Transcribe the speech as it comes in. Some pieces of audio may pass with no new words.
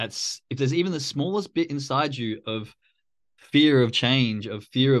if there's even the smallest bit inside you of fear of change, of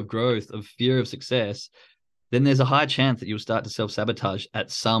fear of growth, of fear of success, then there's a high chance that you'll start to self-sabotage at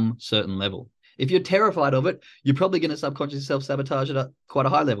some certain level. If you're terrified of it, you're probably going to subconsciously self-sabotage at quite a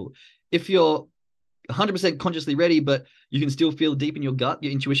high level. If you're 100% consciously ready, but you can still feel deep in your gut,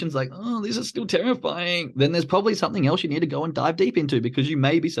 your intuition's like, oh, this is still terrifying, then there's probably something else you need to go and dive deep into, because you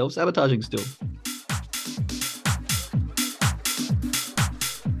may be self-sabotaging still.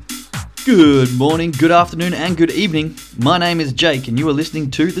 Good morning, good afternoon, and good evening. My name is Jake, and you are listening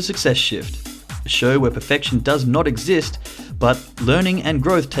to The Success Shift, a show where perfection does not exist, but learning and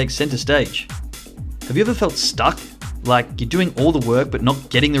growth takes center stage. Have you ever felt stuck? Like you're doing all the work but not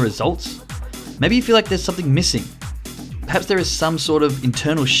getting the results? Maybe you feel like there's something missing. Perhaps there is some sort of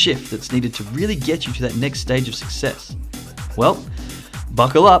internal shift that's needed to really get you to that next stage of success. Well,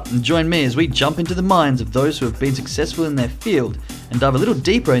 buckle up and join me as we jump into the minds of those who have been successful in their field and dive a little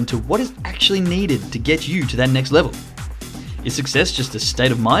deeper into what is actually needed to get you to that next level. Is success just a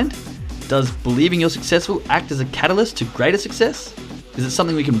state of mind? Does believing you're successful act as a catalyst to greater success? Is it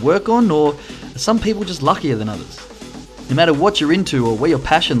something we can work on, or are some people just luckier than others? No matter what you're into or where your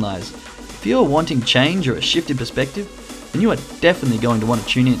passion lies, if you're wanting change or a shift in perspective, then you are definitely going to want to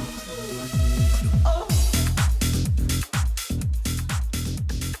tune in.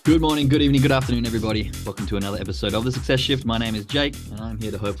 Good morning, good evening, good afternoon, everybody. Welcome to another episode of The Success Shift. My name is Jake, and I'm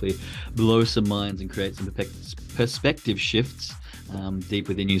here to hopefully blow some minds and create some perspective shifts deep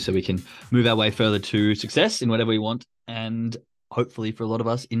within you so we can move our way further to success in whatever we want, and hopefully for a lot of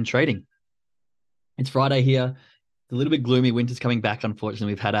us in trading. It's Friday here. It's a little bit gloomy. Winter's coming back, unfortunately.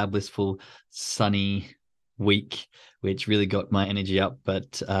 We've had our blissful, sunny week, which really got my energy up.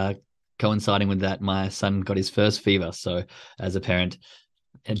 But coinciding with that, my son got his first fever. So as a parent,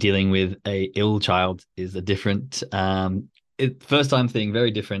 dealing with a ill child is a different, first time thing,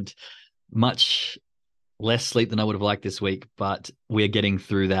 very different, much less sleep than I would have liked this week, but we're getting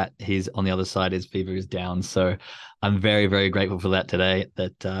through that. He's on the other side, his fever is down. So I'm very, very grateful for that today,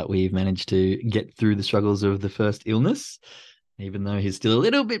 that we've managed to get through the struggles of the first illness, even though he's still a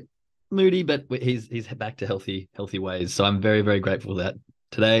little bit moody, but he's back to healthy ways. So I'm very, very grateful for that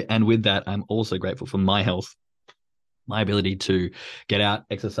today. And with that, I'm also grateful for my health, my ability to get out,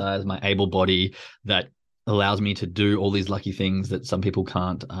 exercise, my able body that allows me to do all these lucky things that some people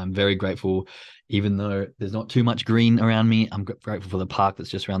can't. I'm very grateful, even though there's not too much green around me. I'm grateful for the park that's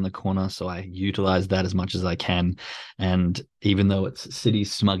just around the corner, so I utilize that as much as I can. And even though it's city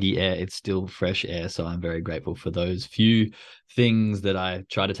smuggy air, it's still fresh air. So I'm very grateful for those few things that I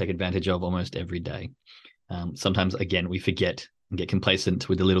try to take advantage of almost every day. Sometimes, again, we forget and get complacent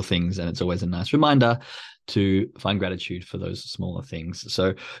with the little things, and it's always a nice reminder to find gratitude for those smaller things.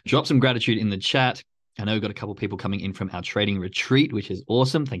 So drop some gratitude in the chat. I know we've got a couple of people coming in from our trading retreat, which is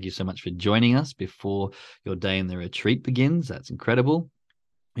awesome. Thank you so much for joining us before your day in the retreat begins. That's incredible.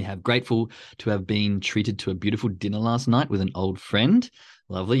 We have grateful to have been treated to a beautiful dinner last night with an old friend.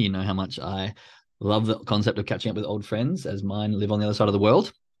 Lovely. You know how much I love the concept of catching up with old friends, as mine live on the other side of the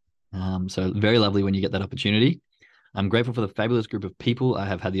world. So very lovely when you get that opportunity. I'm grateful for the fabulous group of people I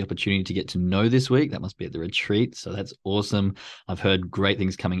have had the opportunity to get to know this week. That must be at the retreat. So that's awesome. I've heard great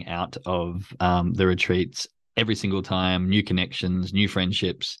things coming out of the retreats every single time. New connections, new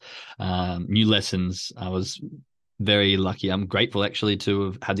friendships, new lessons. I was very lucky. I'm grateful actually to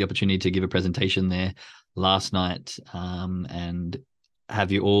have had the opportunity to give a presentation there last night and have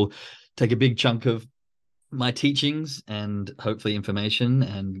you all take a big chunk of my teachings and hopefully information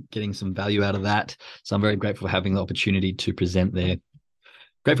and getting some value out of that. So I'm very grateful for having the opportunity to present there.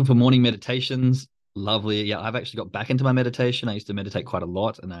 Grateful for morning meditations. Lovely. Yeah, I've actually got back into my meditation. I used to meditate quite a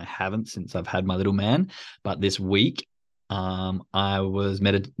lot, and I haven't since I've had my little man. But this week, I was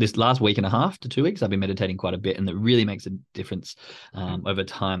this last week and a half to 2 weeks, I've been meditating quite a bit, and it really makes a difference over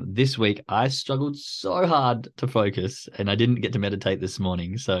time. This week, I struggled so hard to focus, and I didn't get to meditate this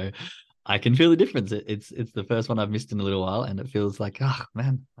morning. So I can feel the difference. It's the first one I've missed in a little while, and it feels like, oh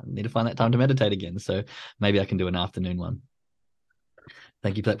man, I need to find that time to meditate again. So maybe I can do an afternoon one.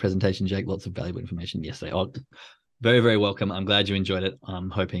 Thank you for that presentation, Jake. Lots of valuable information yesterday. Oh, very, very welcome. I'm glad you enjoyed it. I'm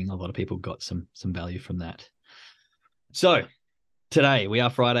hoping a lot of people got some value from that. So today we are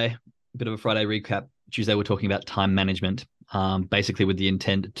Friday, a bit of a Friday recap. Tuesday we're talking about time management, basically with the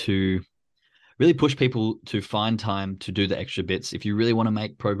intent to really push people to find time to do the extra bits. If you really want to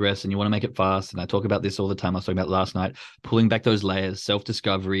make progress and you want to make it fast, and I talk about this all the time, I was talking about last night, pulling back those layers,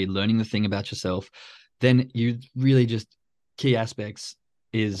 self-discovery, learning the thing about yourself, then you really just, key aspects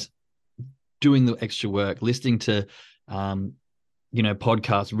is doing the extra work, listening to,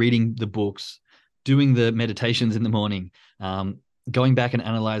 podcasts, reading the books, doing the meditations in the morning, going back and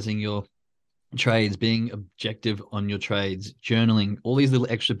analyzing your trades, being objective on your trades, journaling, all these little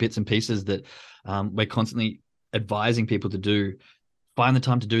extra bits and pieces that we're constantly advising people to do. Find the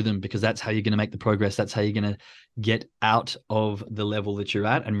time to do them, because that's how you're going to make the progress. That's how you're going to get out of the level that you're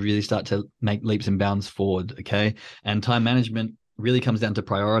at and really start to make leaps and bounds forward. Okay. And time management really comes down to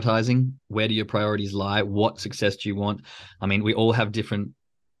prioritizing. Where do your priorities lie? What success do you want? I mean, we all have different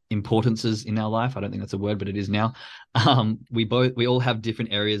importances in our life. I don't think that's a word, but it is now. We all have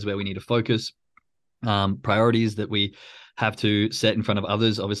different areas where we need to focus, priorities that we have to set in front of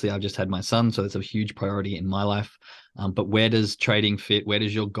others. Obviously, I've just had my son, so that's a huge priority in my life. But where does trading fit? Where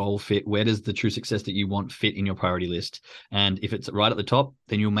does your goal fit? Where does the true success that you want fit in your priority list? And if it's right at the top,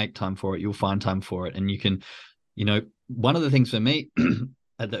 then you'll make time for it. You'll find time for it. And you can, one of the things for me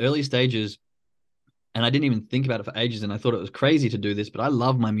at the early stages, and I didn't even think about it for ages, and I thought it was crazy to do this, but I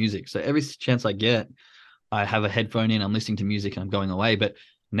love my music. So every chance I get, I have a headphone in, I'm listening to music, and I'm going away. But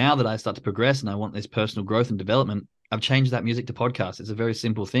now that I start to progress and I want this personal growth and development, I've changed that music to podcasts. It's a very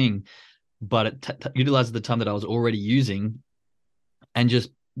simple thing, but it utilizes the time that I was already using and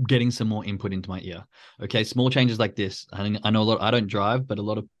just getting some more input into my ear. Okay, small changes like this. I know a lot. I don't drive, but a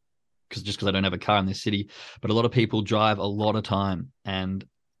lot of because I don't have a car in this city, but a lot of people drive a lot of time and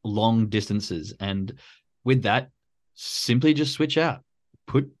long distances, and with that, simply just switch out.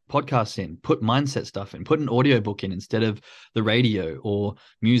 Put podcasts in, put mindset stuff in, put an audiobook in instead of the radio or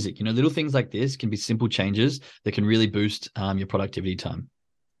music. Little things like this can be simple changes that can really boost your productivity time.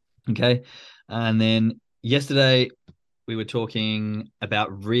 Okay. And then yesterday we were talking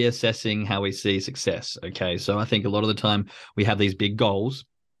about reassessing how we see success. Okay. So I think a lot of the time we have these big goals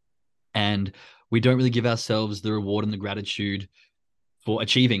and we don't really give ourselves the reward and the gratitude for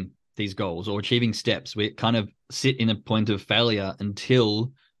achieving these goals or achieving steps. We kind of sit in a point of failure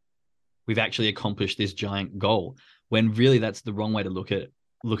until we've actually accomplished this giant goal, when really that's the wrong way to look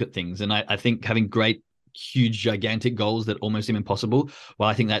at things. And I think having great, huge, gigantic goals that almost seem impossible, well,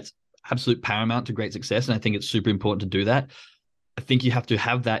 I think that's absolute paramount to great success. And I think it's super important to do that. I think you have to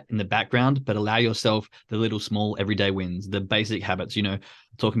have that in the background, but allow yourself the little small everyday wins, the basic habits,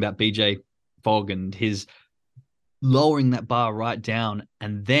 talking about BJ Fogg and his lowering that bar right down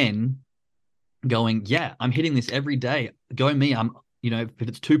and then going, yeah, I'm hitting this every day. Go me. If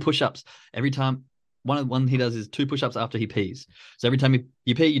it's 2 push-ups every time, one he does is 2 push-ups after he pees. So every time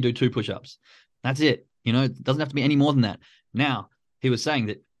you pee, you do 2 push-ups. That's it. It doesn't have to be any more than that. Now, he was saying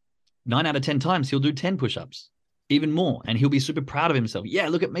that 9 out of 10 times he'll do 10 push-ups, even more, and he'll be super proud of himself. Yeah,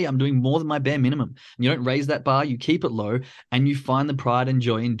 look at me. I'm doing more than my bare minimum. And you don't raise that bar, you keep it low, and you find the pride and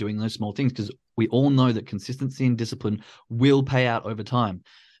joy in doing those small things, because we all know that consistency and discipline will pay out over time.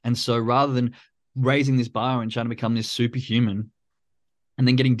 And so rather than raising this bar and trying to become this superhuman and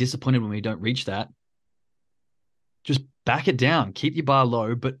then getting disappointed when we don't reach that, just back it down, keep your bar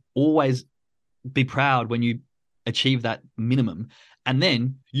low, but always be proud when you achieve that minimum. And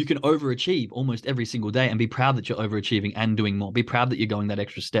then you can overachieve almost every single day and be proud that you're overachieving and doing more. Be proud that you're going that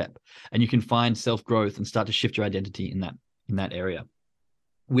extra step, and you can find self-growth and start to shift your identity in that area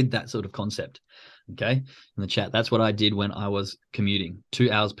with that sort of concept. Okay. In the chat, that's what I did when I was commuting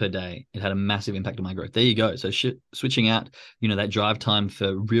 2 hours per day. It had a massive impact on my growth. There you go. So switching out, that drive time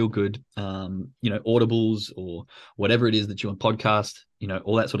for real good, audibles or whatever it is that you want, podcast,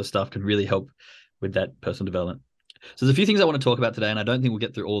 all that sort of stuff can really help with that personal development. So there's a few things I want to talk about today, and I don't think we'll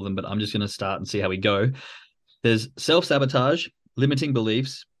get through all of them, but I'm just going to start and see how we go. There's self-sabotage, limiting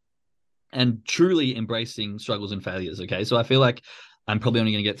beliefs, and truly embracing struggles and failures. Okay. So I feel like I'm probably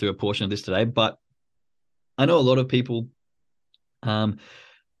only going to get through a portion of this today, but I know a lot of people, and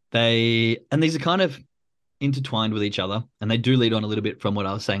these are kind of intertwined with each other, and they do lead on a little bit from what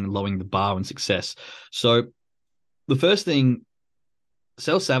I was saying, lowering the bar and success. So the first thing,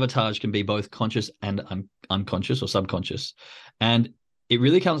 self-sabotage can be both conscious and unconscious or subconscious. And it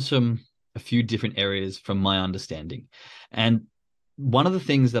really comes from a few different areas from my understanding. And one of the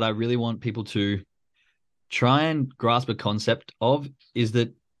things that I really want people to try and grasp a concept of is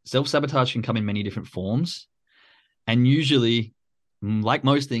that self-sabotage can come in many different forms. And usually, like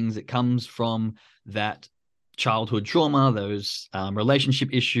most things, it comes from that childhood trauma, those relationship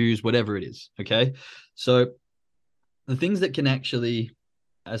issues, whatever it is. Okay. So the things that can actually,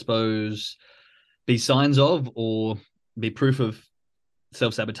 I suppose, be signs of or be proof of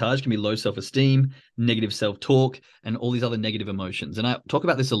self-sabotage can be low self-esteem, negative self-talk, and all these other negative emotions. And I talk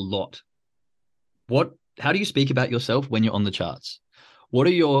about this a lot. How do you speak about yourself when you're on the charts? What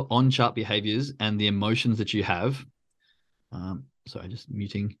are your on-chart behaviors and the emotions that you have? Sorry, just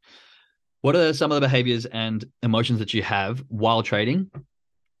muting. What are some of the behaviors and emotions that you have while trading?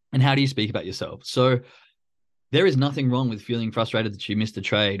 And how do you speak about yourself? So there is nothing wrong with feeling frustrated that you missed a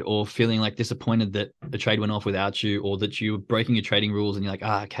trade, or feeling like disappointed that the trade went off without you, or that you were breaking your trading rules and you're like,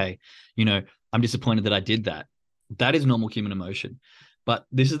 okay, I'm disappointed that I did that. That is normal human emotion. But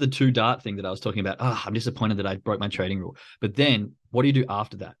this is the two dart thing that I was talking about. I'm disappointed that I broke my trading rule. But then what do you do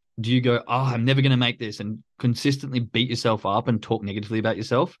after that? Do you go, I'm never going to make this, and consistently beat yourself up and talk negatively about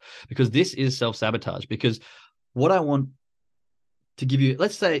yourself? Because this is self-sabotage. Because what I want to give you,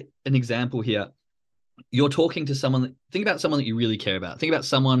 let's say an example here. You're talking to someone, think about someone that you really care about. Think about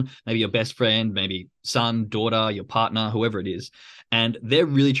someone, maybe your best friend, maybe son, daughter, your partner, whoever it is. And they're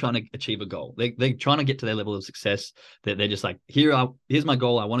really trying to achieve a goal. They're trying to get to their level of success. They're just like, here's my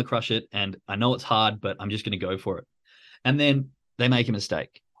goal. I want to crush it. And I know it's hard, but I'm just going to go for it. And then they make a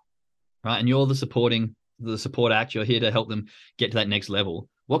mistake, right? And you're the support act. You're here to help them get to that next level.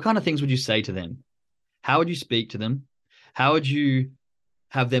 What kind of things would you say to them? How would you speak to them? How would you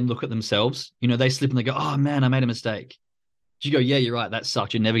have them look at themselves? They slip and they go, oh man, I made a mistake. You go, yeah, you're right. That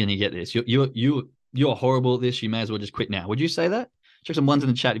sucked. You're never going to get this. You're horrible at this. You may as well just quit now. Would you say that? Check some ones in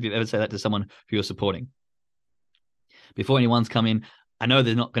the chat if you've ever said that to someone who you're supporting. Before anyone's come in, I know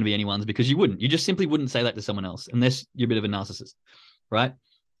there's not going to be anyone's, because you wouldn't. You just simply wouldn't say that to someone else unless you're a bit of a narcissist, right?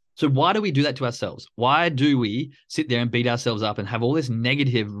 So why do we do that to ourselves? Why do we sit there and beat ourselves up and have all this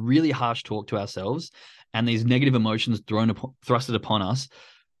negative, really harsh talk to ourselves, and these negative emotions thrusted upon us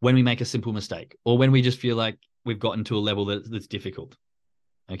when we make a simple mistake, or when we just feel like we've gotten to a level that's difficult?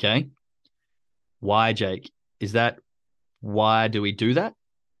 Okay. Why, Jake? Why do we do that?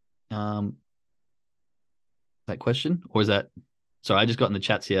 That question? Or is that, sorry, I just got in the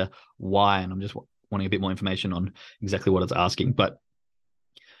chats here, why, and I'm just wanting a bit more information on exactly what it's asking. But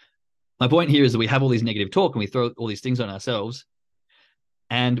my point here is that we have all these negative talk and we throw all these things on ourselves,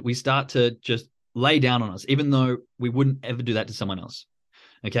 and we start to just lay down on us, even though we wouldn't ever do that to someone else.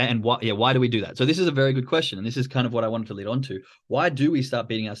 Okay. And why do we do that? So this is a very good question. And this is kind of what I wanted to lead on to. Why do we start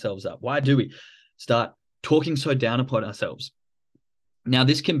beating ourselves up? Why do we start talking so down upon ourselves? Now,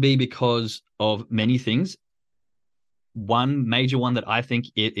 this can be because of many things. One major one that I think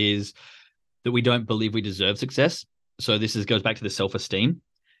it is that we don't believe we deserve success. So this goes back to the self-esteem.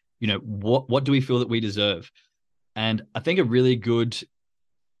 What do we feel that we deserve? And I think a really good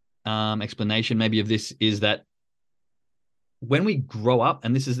explanation maybe of this is that when we grow up,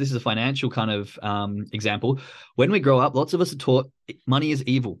 and this is a financial kind of example, when we grow up, lots of us are taught money is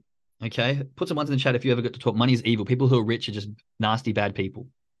evil. Okay. Put some ones in the chat if you ever got to taught money is evil. People who are rich are just nasty, bad people.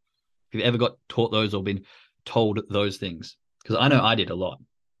 If you've ever got taught those or been told those things, because I know I did a lot.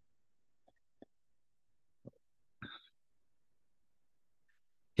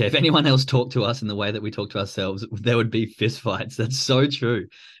 Yeah, if anyone else talked to us in the way that we talk to ourselves, there would be fist fights. That's so true.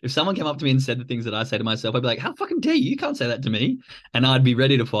 If someone came up to me and said the things that I say to myself, I'd be like, how fucking dare you? You can't say that to me. And I'd be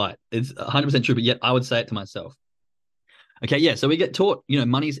ready to fight. It's 100% true, but yet I would say it to myself. Okay, yeah, so we get taught,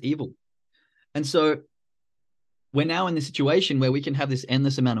 money's evil. And so we're now in this situation where we can have this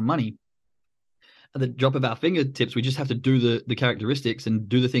endless amount of money at the drop of our fingertips. We just have to do the characteristics and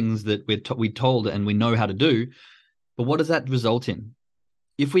do the things that we're told and we know how to do. But what does that result in?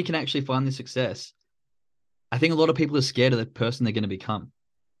 If we can actually find this success, I think a lot of people are scared of the person they're going to become.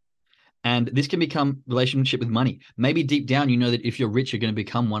 And this can become relationship with money. Maybe deep down, you know that if you're rich, you're going to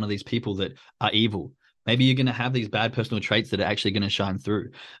become one of these people that are evil. Maybe you're going to have these bad personal traits that are actually going to shine through.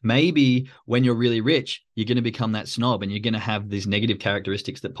 Maybe when you're really rich, you're going to become that snob and you're going to have these negative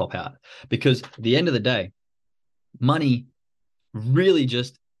characteristics that pop out. Because at the end of the day, money really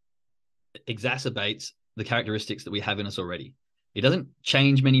just exacerbates the characteristics that we have in us already. It doesn't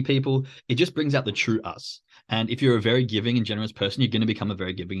change many people. It just brings out the true us. And if you're a very giving and generous person, you're going to become a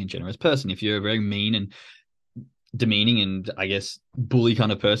very giving and generous person. If you're a very mean and demeaning and, I guess, bully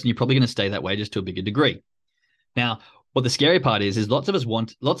kind of person, you're probably going to stay that way just to a bigger degree. Now, what the scary part is lots of us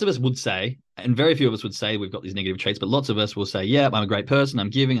would say, and very few of us would say we've got these negative traits, but lots of us will say, yeah, I'm a great person. I'm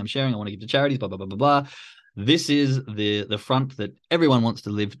giving, I'm sharing, I want to give to charities, blah, blah, blah, blah, blah. This is the front that everyone wants to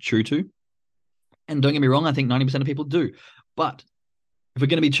live true to. And don't get me wrong, I think 90% of people do. But if we're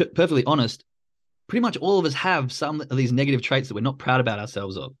going to be perfectly honest, pretty much all of us have some of these negative traits that we're not proud about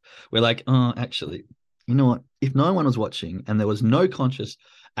ourselves of. We're like, oh, actually, you know what? If no one was watching and there was no conscious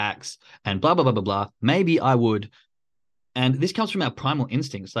acts and blah, blah, blah, blah, blah, maybe I would. And this comes from our primal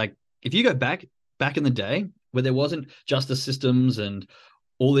instincts. Like if you go back in the day where there wasn't justice systems and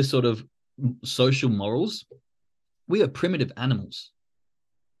all this sort of social morals, we are primitive animals.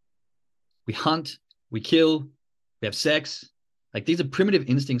 We hunt, we kill, we have sex. Like these are primitive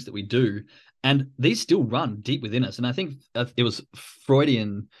instincts that we do. And these still run deep within us. And I think it was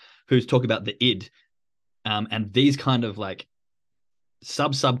Freudian who's talking about the id. And these kind of like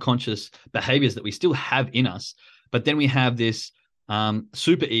subconscious behaviors that we still have in us. But then we have this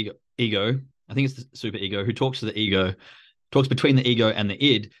super ego. I think it's the super ego who talks to the ego, talks between the ego and the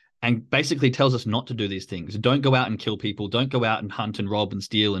id, and basically tells us not to do these things. Don't go out and kill people. Don't go out and hunt and rob and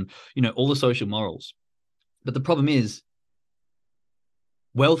steal and, all the social morals. But the problem is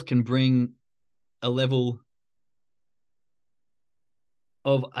wealth can bring a level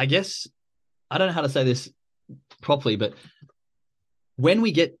of, I guess, I don't know how to say this properly, but when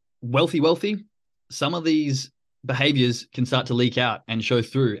we get wealthy, some of these behaviors can start to leak out and show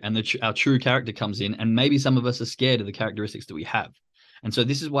through, and our true character comes in, and maybe some of us are scared of the characteristics that we have. And so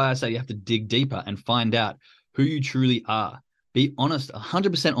this is why I say you have to dig deeper and find out who you truly are. Be honest,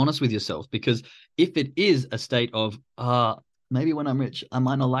 100% honest with yourself, because if it is a state of, maybe when I'm rich, I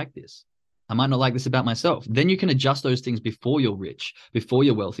might not like this. I might not like this about myself. Then you can adjust those things before you're rich, before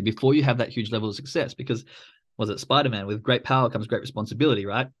you're wealthy, before you have that huge level of success. Because, was it Spider-Man? With great power comes great responsibility,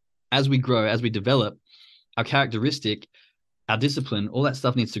 right? As we grow, as we develop, our characteristic, our discipline, all that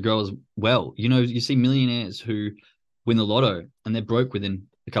stuff needs to grow as well. You see millionaires who win the lotto and they're broke within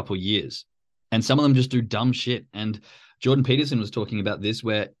a couple of years. And some of them just do dumb shit. And Jordan Peterson was talking about this,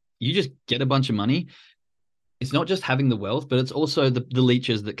 where you just get a bunch of money. It's not just having the wealth, but it's also the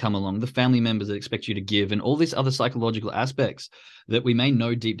leeches that come along, the family members that expect you to give, and all these other psychological aspects that we may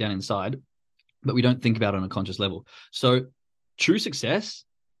know deep down inside, but we don't think about on a conscious level. So true success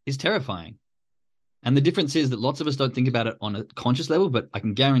is terrifying. And the difference is that lots of us don't think about it on a conscious level, but I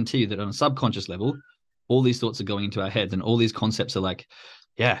can guarantee you that on a subconscious level, all these thoughts are going into our heads, and all these concepts are like,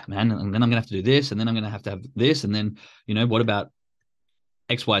 yeah, man, and then I'm going to have to do this, and then I'm going to have this, and then, what about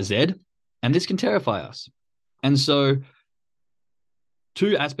X, Y, Z? And this can terrify us. And so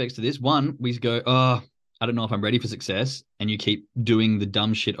two aspects to this. One, we go, I don't know if I'm ready for success, and you keep doing the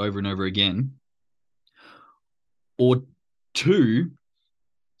dumb shit over and over again. Or two,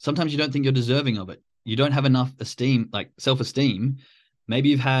 sometimes you don't think you're deserving of it. You don't have enough esteem, like self-esteem. Maybe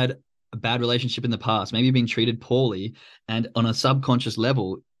you've had a bad relationship in the past. Maybe you've been treated poorly. And on a subconscious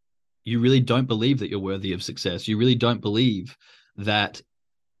level, you really don't believe that you're worthy of success. You really don't believe that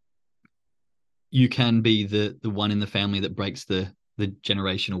you can be the one in the family that breaks the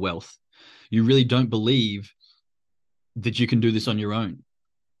generational wealth. You really don't believe that you can do this on your own.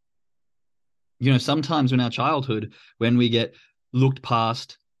 Sometimes in our childhood, when we get looked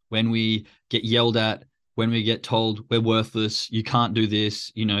past, when we get yelled at, when we get told we're worthless, you can't do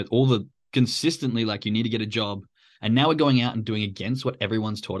this, all the consistently, like, you need to get a job. And now we're going out and doing against what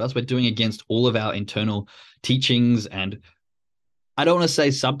everyone's taught us. We're doing against all of our internal teachings, and I don't want to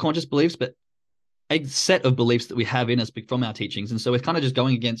say subconscious beliefs, but a set of beliefs that we have in us from our teachings. And so we're kind of just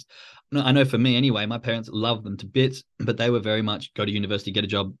going against, I know for me anyway, my parents loved them to bits, but they were very much go to university, get a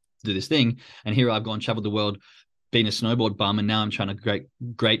job, do this thing. And here I've gone, traveled the world, been a snowboard bum, and now I'm trying to create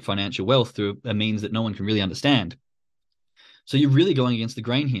great financial wealth through a means that no one can really understand. So you're really going against the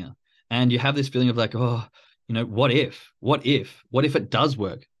grain here. And you have this feeling of like, what if it does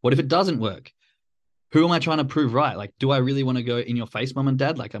work? What if it doesn't work? Who am I trying to prove right? Like, do I really want to go in your face, mom and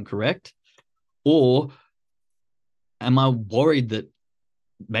dad, like I'm correct? Or am I worried that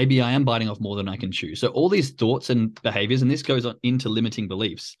maybe I am biting off more than I can chew? So all these thoughts and behaviors, and this goes on into limiting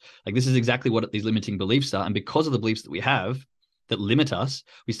beliefs. Like, this is exactly what these limiting beliefs are. And because of the beliefs that we have that limit us,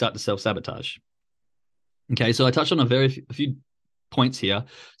 we start to self-sabotage. Okay, so I touched on a few points here.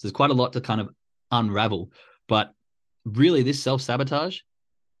 So there's quite a lot to kind of unravel. But really, this self-sabotage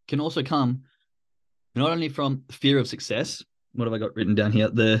can also come not only from fear of success. What have I got written down here?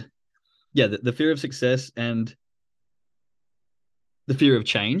 The fear of success and the fear of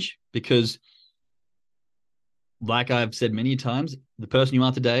change, because like I've said many times, the person you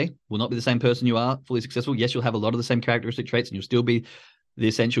are today will not be the same person you are fully successful. Yes, you'll have a lot of the same characteristic traits and you'll still be the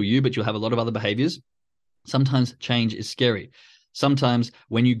essential you, but you'll have a lot of other behaviors. Sometimes change is scary. Sometimes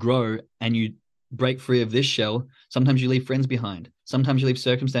when you grow and you break free of this shell, sometimes you leave friends behind. Sometimes you leave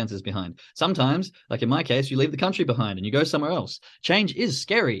circumstances behind. Sometimes, like in my case, you leave the country behind and you go somewhere else. Change is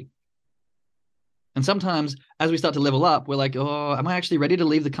scary. And sometimes as we start to level up, we're like, am I actually ready to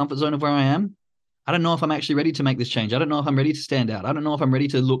leave the comfort zone of where I am? I don't know if I'm actually ready to make this change. I don't know if I'm ready to stand out. I don't know if I'm ready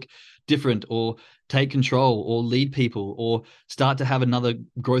to look different or take control or lead people or start to have another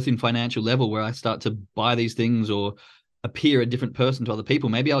growth in financial level where I start to buy these things or appear a different person to other people.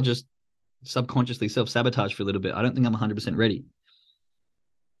 Maybe I'll just subconsciously self-sabotage for a little bit. I don't think I'm 100% ready.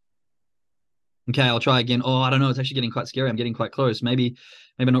 Okay, I'll try again. I don't know. It's actually getting quite scary. I'm getting quite close. Maybe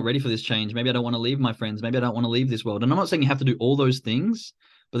I'm not ready for this change. Maybe I don't want to leave my friends. Maybe I don't want to leave this world. And I'm not saying you have to do all those things,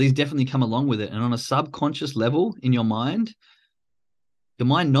 but these definitely come along with it. And on a subconscious level in your mind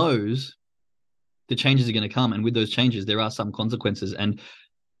knows the changes are going to come. And with those changes, there are some consequences. And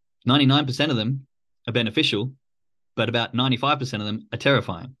 99% of them are beneficial, but about 95% of them are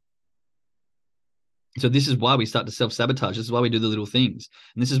terrifying. So this is why we start to self-sabotage. This is why we do the little things.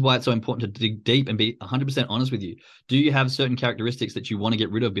 And this is why it's so important to dig deep and be 100% honest with you. Do you have certain characteristics that you want to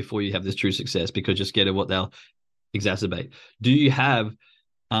get rid of before you have this true success because you're scared of what they'll exacerbate? Do you have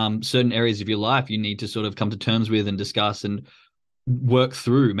certain areas of your life you need to sort of come to terms with and discuss and work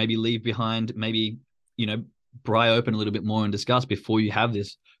through, maybe leave behind, maybe, pry open a little bit more and discuss before you have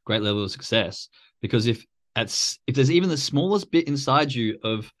this great level of success? Because if there's even the smallest bit inside you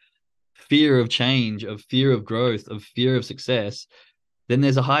of fear of change, of fear of growth, of fear of success, then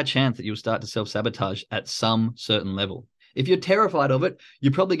there's a high chance that you'll start to self-sabotage at some certain level. If you're terrified of it,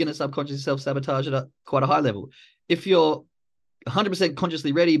 you're probably going to subconsciously self-sabotage at quite a high level. If you're 100%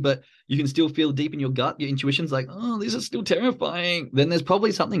 consciously ready, but you can still feel deep in your gut, your intuition's like, oh, this is still terrifying, then there's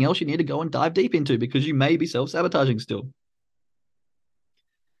probably something else you need to go and dive deep into because you may be self-sabotaging still.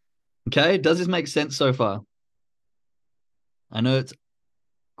 Okay, does this make sense so far? I know it's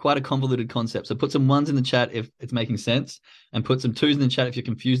quite a convoluted concept. So put some ones in the chat if it's making sense, and put some twos in the chat if you're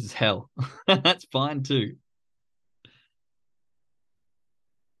confused as hell. That's fine too.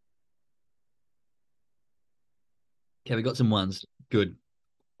 Okay, we got some ones. Good.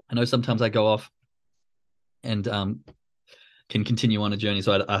 I know sometimes I go off and can continue on a journey,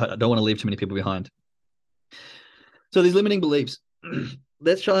 so I don't want to leave too many people behind. So these limiting beliefs,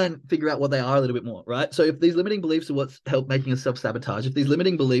 let's try and figure out what they are a little bit more, right? So if these limiting beliefs are what's helped making us self-sabotage, if these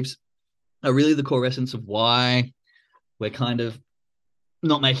limiting beliefs are really the core essence of why we're kind of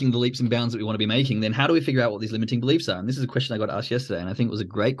not making the leaps and bounds that we want to be making, then how do we figure out what these limiting beliefs are? And this is a question I got asked yesterday, and I think it was a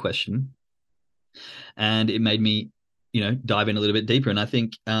great question. And it made me, dive in a little bit deeper. And I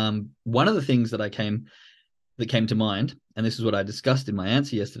think one of the things that came to mind, and this is what I discussed in my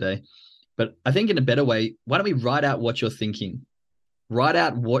answer yesterday, but I think in a better way, why don't we write out what you're thinking? Write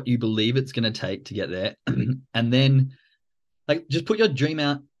out what you believe it's going to take to get there. And then just put your dream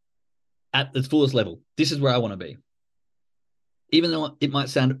out at its fullest level. This is where I want to be. Even though it might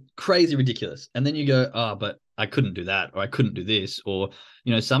sound crazy ridiculous. And then you go, oh, but I couldn't do that, or I couldn't do this. Or,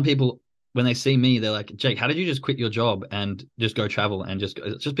 some people, when they see me, they're like, Jake, how did you just quit your job and just go travel and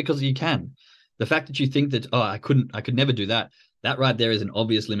just because you can? The fact that you think that, oh, I could never do that. That right there is an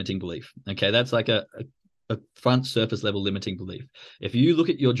obvious limiting belief. Okay. That's like a front surface level limiting belief. If you look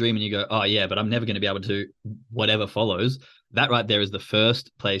at your dream and you go, oh yeah, but I'm never going to be able to whatever follows, that right there is the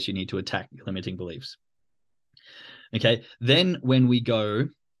first place you need to attack limiting beliefs. Okay. Then when we go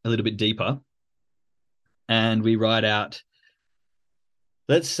a little bit deeper and we write out,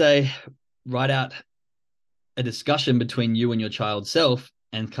 let's say, write out a discussion between you and your child self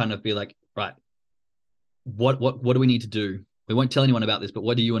and kind of be like, right, what do we need to do? We won't tell anyone about this, but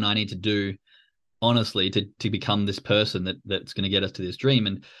what do you and I need to do honestly to become this person that's going to get us to this dream?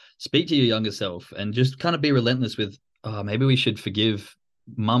 And speak to your younger self and just kind of be relentless with, oh, maybe we should forgive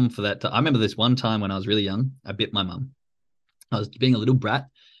mum for that. I remember this one time when I was really young, I bit my mum. I was being a little brat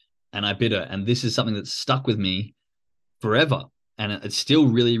and I bit her. And this is something that's stuck with me forever. And it's still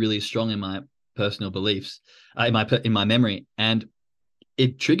really, really strong in my personal beliefs, in my memory. And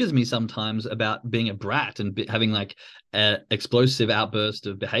it triggers me sometimes about being a brat and having like an explosive outburst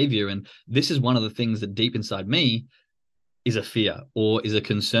of behavior. And this is one of the things that deep inside me is a fear or is a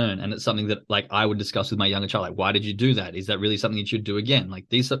concern. And it's something that like I would discuss with my younger child. Like, why did you do that? Is that really something that you'd do again? Like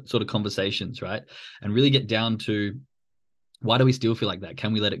these sort of conversations, right? And really get down to, why do we still feel like that?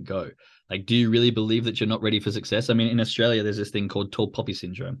 Can we let it go? Like, do you really believe that you're not ready for success? I mean, in Australia, there's this thing called tall poppy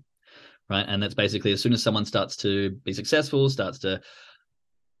syndrome, right? And that's basically as soon as someone starts to be successful, starts to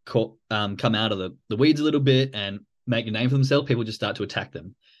come out of the weeds a little bit and make a name for themselves, people just start to attack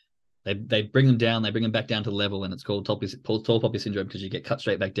them. They bring them down, they bring them back down to level, and it's called tall poppy syndrome because you get cut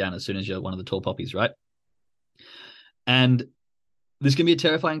straight back down as soon as you're one of the tall poppies, right? And this can be a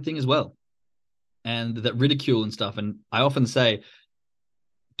terrifying thing as well. And that ridicule and stuff. And I often say,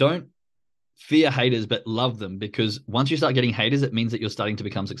 don't fear haters, but love them, because once you start getting haters, it means that you're starting to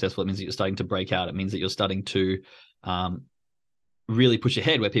become successful. It means that you're starting to break out. It means that you're starting to really push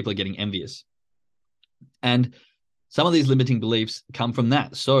ahead, where people are getting envious. And some of these limiting beliefs come from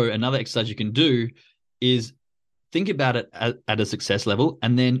that. So another exercise you can do is think about it at a success level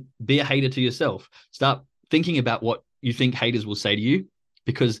and then be a hater to yourself. Start thinking about what you think haters will say to you,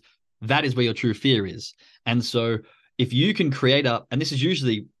 because that is where your true fear is. And so if you can create up, and this is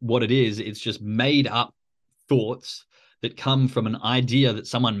usually what it is, it's just made up thoughts that come from an idea that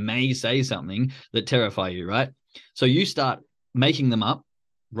someone may say something that terrify you, right? So you start making them up,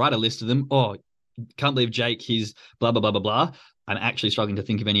 write a list of them. Oh, can't believe Jake, he's blah, blah, blah, blah, blah. I'm actually struggling to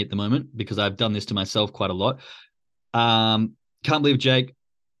think of any at the moment because I've done this to myself quite a lot. Can't believe Jake.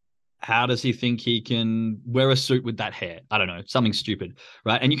 How does he think he can wear a suit with that hair? I don't know, something stupid,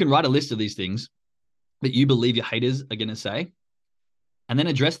 right? And you can write a list of these things that you believe your haters are going to say, and then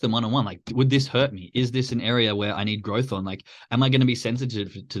address them one-on-one. Like, would this hurt me? Is this an area where I need growth on? Like, am I going to be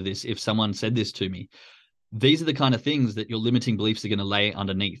sensitive to this if someone said this to me? These are the kind of things that your limiting beliefs are going to lay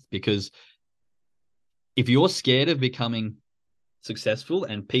underneath, because if you're scared of becoming successful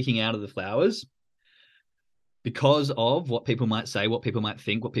and peeking out of the flowers because of what people might say, what people might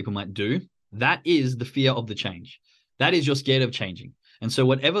think, what people might do, that is the fear of the change. That is, you're scared of changing. And so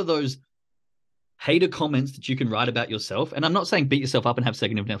whatever those hater comments that you can write about yourself, and I'm not saying beat yourself up and have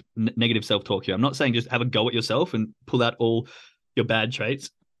negative self-talk here. I'm not saying just have a go at yourself and pull out all your bad traits.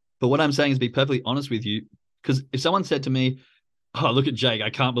 But what I'm saying is be perfectly honest with you. Because if someone said to me, oh, look at Jake, I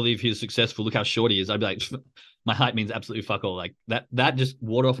can't believe he's successful, look how short he is, I'd be like, my height means absolutely fuck all. Like that just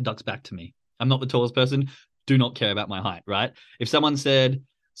water off ducks back to me. I'm not the tallest person. Do not care about my height, right? If someone said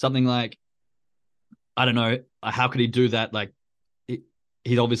something like, I don't know, how could he do that? Like,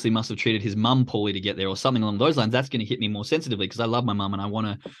 he obviously must have treated his mum poorly to get there, or something along those lines. That's going to hit me more sensitively because I love my mum and I want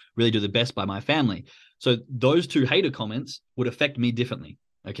to really do the best by my family. So those two hater comments would affect me differently.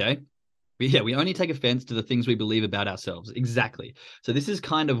 Okay. But yeah, we only take offense to the things we believe about ourselves. Exactly. So this is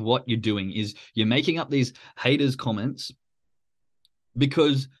kind of what you're doing, is you're making up these haters comments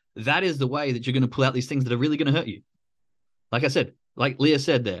because that is the way that you're going to pull out these things that are really going to hurt you. Like I said, like Leah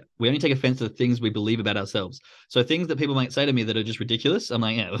said there, we only take offense to the things we believe about ourselves. So things that people might say to me that are just ridiculous, I'm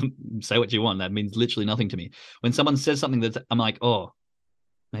like, yeah, say what you want. That means literally nothing to me. When someone says something that's, I'm like, oh,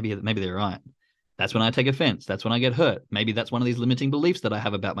 maybe they're right. That's when I take offense. That's when I get hurt. Maybe that's one of these limiting beliefs that I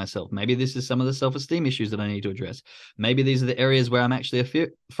have about myself. Maybe this is some of the self-esteem issues that I need to address. Maybe these are the areas where I'm actually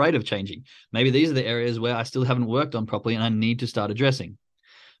afraid of changing. Maybe these are the areas where I still haven't worked on properly and I need to start addressing.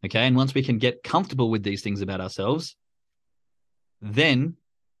 Okay. And once we can get comfortable with these things about ourselves, then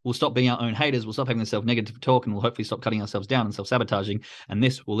we'll stop being our own haters. We'll stop having the self-negative talk, and we'll hopefully stop cutting ourselves down and self-sabotaging. And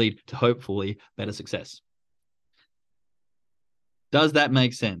this will lead to hopefully better success. Does that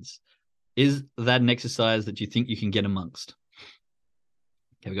make sense? Is that an exercise that you think you can get amongst?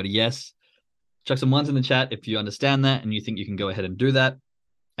 Okay, we got a yes. Chuck some ones in the chat if you understand that and you think you can go ahead and do that.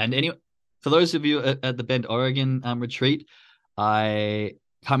 And for those of you at the Bend, Oregon retreat, I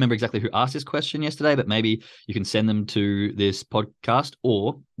can't remember exactly who asked this question yesterday, but maybe you can send them to this podcast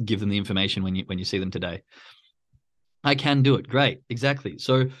or give them the information when you see them today. I can do it. Great. Exactly.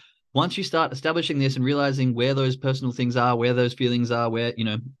 So once you start establishing this and realizing where those personal things are, where those feelings are, where,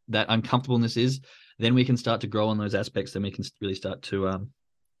 that uncomfortableness is, then we can start to grow on those aspects. Then we can really start to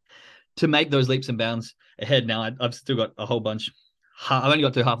make those leaps and bounds ahead. Now, I've still got a whole bunch. I've only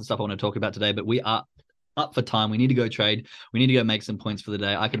got to half the stuff I want to talk about today, but we are up for time. We need to go trade. We need to go make some points for the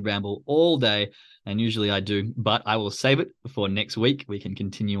day. I could ramble all day, and usually I do, but I will save it for next week. We can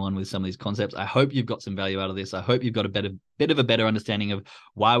continue on with some of these concepts. I hope you've got some value out of this. I hope you've got a bit of a better understanding of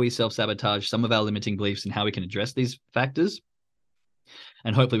why we self-sabotage, some of our limiting beliefs, and how we can address these factors.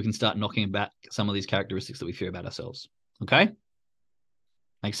 And hopefully we can start knocking back some of these characteristics that we fear about ourselves. Okay?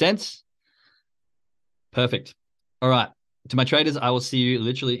 Make sense? Perfect. All right. To my traders, I will see you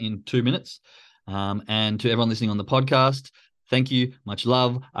literally in 2 minutes. And to everyone listening on the podcast, thank you. Much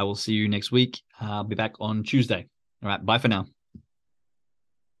love. I will see you next week. I'll be back on Tuesday. All right. Bye for now.